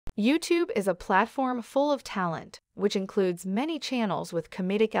YouTube is a platform full of talent, which includes many channels with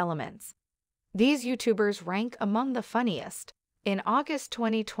comedic elements. These YouTubers rank among the funniest. In August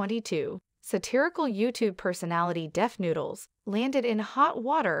 2022, satirical YouTube personality Def Noodles landed in hot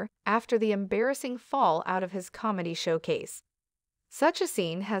water after the embarrassing fall out of his comedy showcase. Such a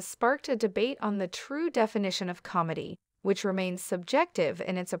scene has sparked a debate on the true definition of comedy, which remains subjective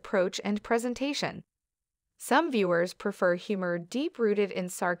in its approach and presentation. Some viewers prefer humor deep-rooted in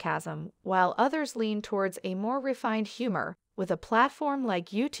sarcasm, while others lean towards a more refined humor with a platform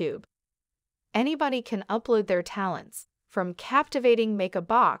like YouTube. Anybody can upload their talents, from captivating make a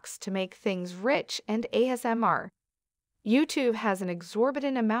box to make things rich and ASMR. YouTube has an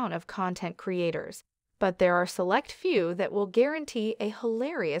exorbitant amount of content creators, but there are select few that will guarantee a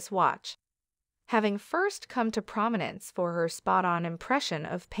hilarious watch. Having first come to prominence for her spot-on impression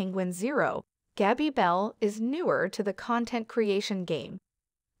of Penguin Zero, Gabby Bell is newer to the content creation game.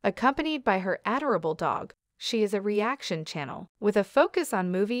 Accompanied by her adorable dog, she is a reaction channel with a focus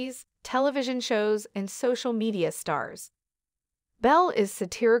on movies, television shows, and social media stars. Bell is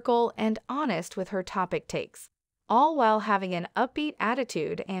satirical and honest with her topic takes, all while having an upbeat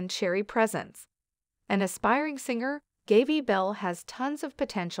attitude and cheery presence. An aspiring singer, Gabby Bell has tons of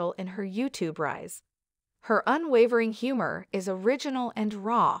potential in her YouTube rise. Her unwavering humor is original and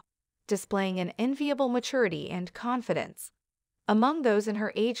raw, displaying an enviable maturity and confidence. Among those in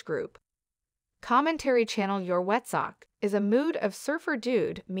her age group, commentary channel Your Wetsock is a mood of surfer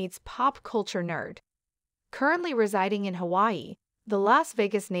dude meets pop culture nerd. Currently residing in Hawaii, the Las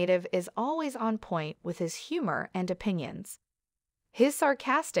Vegas native is always on point with his humor and opinions. His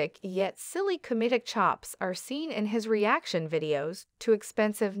sarcastic yet silly comedic chops are seen in his reaction videos to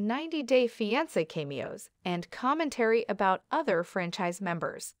expensive 90-day Fiance cameos and commentary about other franchise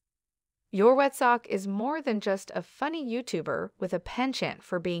members. Your Wetsock is more than just a funny YouTuber with a penchant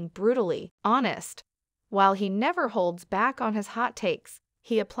for being brutally honest. While he never holds back on his hot takes,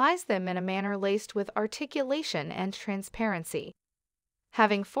 he applies them in a manner laced with articulation and transparency.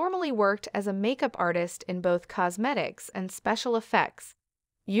 Having formerly worked as a makeup artist in both cosmetics and special effects,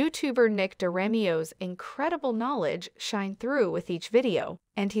 YouTuber Nick DeRemio's incredible knowledge shine through with each video,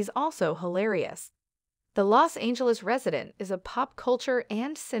 and he's also hilarious. The Los Angeles resident is a pop culture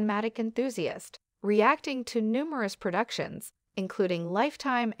and cinematic enthusiast, reacting to numerous productions, including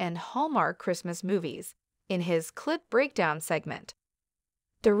Lifetime and Hallmark Christmas movies, in his Clip Breakdown segment.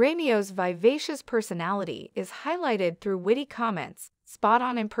 DeRemio's vivacious personality is highlighted through witty comments,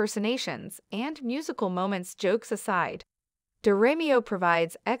 spot-on impersonations, and musical moments. Jokes aside, DeRemio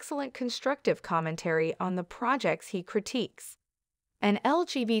provides excellent constructive commentary on the projects he critiques. An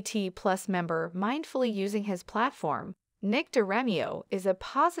LGBT+ member mindfully using his platform, Nick DeRemio is a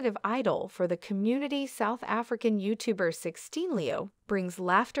positive idol for the community. South African YouTuber 16Leo brings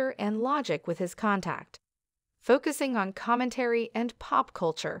laughter and logic with his contact. Focusing on commentary and pop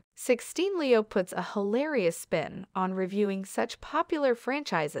culture, 16Leo puts a hilarious spin on reviewing such popular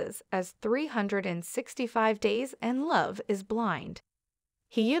franchises as 365 Days and Love is Blind.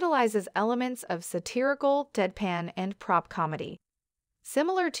 He utilizes elements of satirical, deadpan, and prop comedy.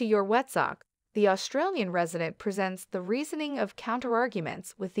 Similar to Your Wetsock, the Australian resident presents the reasoning of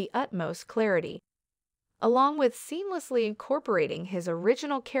counterarguments with the utmost clarity. Along with seamlessly incorporating his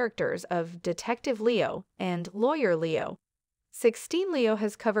original characters of Detective Leo and Lawyer Leo, 16Leo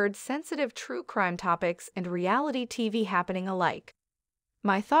has covered sensitive true crime topics and reality TV happening alike.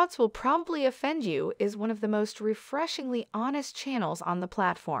 My Thoughts Will Probably Offend You is one of the most refreshingly honest channels on the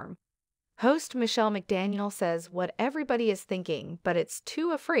platform. Host Michelle McDaniel says what everybody is thinking, but it's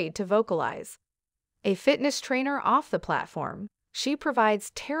too afraid to vocalize. A fitness trainer off the platform, she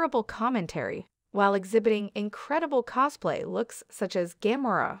provides terrible commentary while exhibiting incredible cosplay looks such as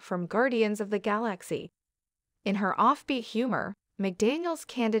Gamora from Guardians of the Galaxy. In her offbeat humor, McDaniel's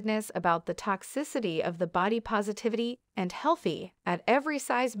candidness about the toxicity of the body positivity and healthy at every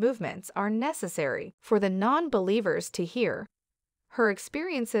size movements are necessary for the non-believers to hear. Her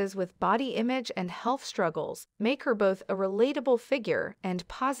experiences with body image and health struggles make her both a relatable figure and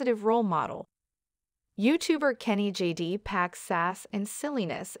positive role model. YouTuber Kenny JD packs sass and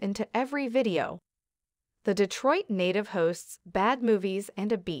silliness into every video. The Detroit native hosts Bad Movies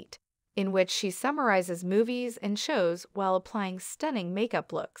and a Beat, in which she summarizes movies and shows while applying stunning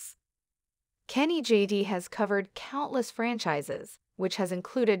makeup looks. Kenny JD has covered countless franchises, which has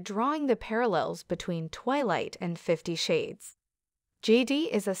included drawing the parallels between Twilight and 50 Shades. JD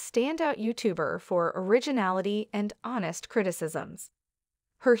is a standout YouTuber for originality and honest criticisms.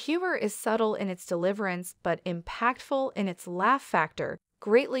 Her humor is subtle in its deliverance but impactful in its laugh factor,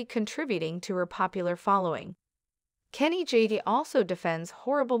 greatly contributing to her popular following. Kenny JD also defends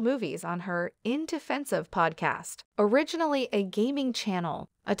horrible movies on her In Defensive podcast. Originally a gaming channel,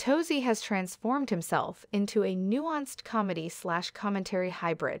 Atozi has transformed himself into a nuanced comedy/commentary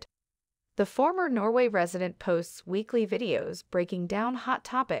hybrid. The former Norway resident posts weekly videos breaking down hot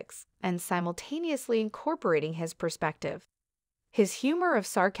topics and simultaneously incorporating his perspective. His humor of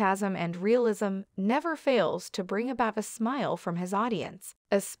sarcasm and realism never fails to bring about a smile from his audience,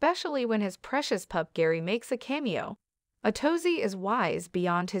 especially when his precious pup Gary makes a cameo. Atozi is wise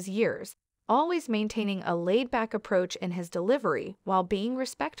beyond his years, always maintaining a laid-back approach in his delivery while being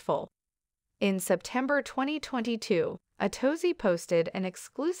respectful. In September 2022, Atozi posted an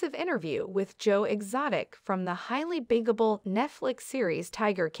exclusive interview with Joe Exotic from the highly bingeable Netflix series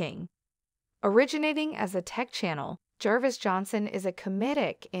Tiger King. Originating as a tech channel, Jarvis Johnson is a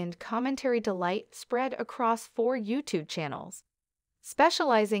comedic and commentary delight spread across 4 YouTube channels.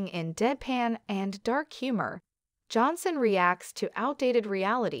 Specializing in deadpan and dark humor, Johnson reacts to outdated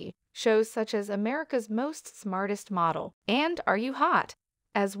reality shows such as America's Most Smartest Model and Are You Hot?,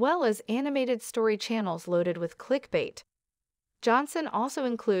 as well as animated story channels loaded with clickbait. Johnson also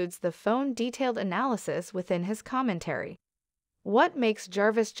includes the phone detailed analysis within his commentary. What makes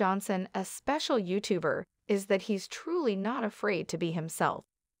Jarvis Johnson a special YouTuber is that he's truly not afraid to be himself.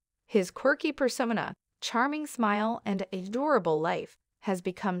 His quirky persona, charming smile, and adorable life has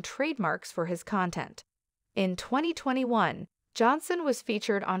become trademarks for his content. In 2021, Johnson was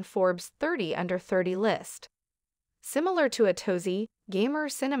featured on Forbes' 30 Under 30 list. Similar to Atozi, gamer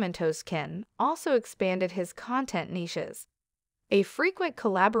Cinnamon Toast Ken also expanded his content niches. A frequent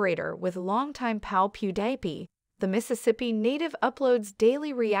collaborator with longtime pal PewDiePie, the Mississippi native uploads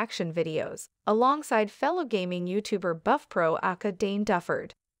daily reaction videos alongside fellow gaming YouTuber BuffPro aka Dane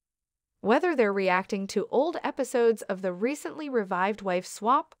Dufford. Whether they're reacting to old episodes of the recently revived Wife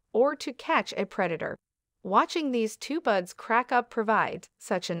Swap or to Catch a Predator, watching these two buds crack up provides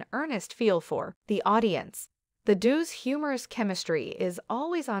such an earnest feel for the audience. The duo's humorous chemistry is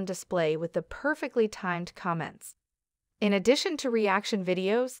always on display with the perfectly timed comments. In addition to reaction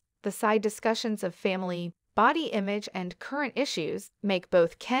videos, the side discussions of family, body image, and current issues make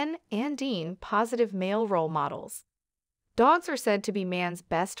both Ken and Dean positive male role models. Dogs are said to be man's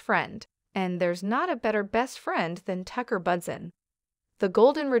best friend, and there's not a better best friend than Tucker Budson. The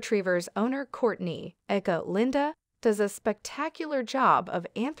Golden Retriever's owner Courtney, aka Linda, does a spectacular job of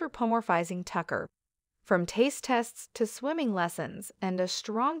anthropomorphizing Tucker, from taste tests to swimming lessons and a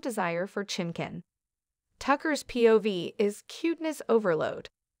strong desire for chimkin. Tucker's POV is cuteness overload.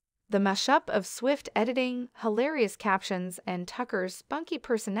 The mashup of swift editing, hilarious captions, and Tucker's spunky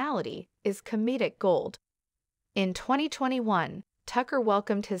personality is comedic gold. In 2021, Tucker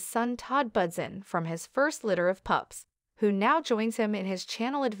welcomed his son Todd Budson from his first litter of pups, who now joins him in his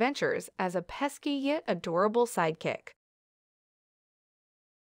channel adventures as a pesky yet adorable sidekick.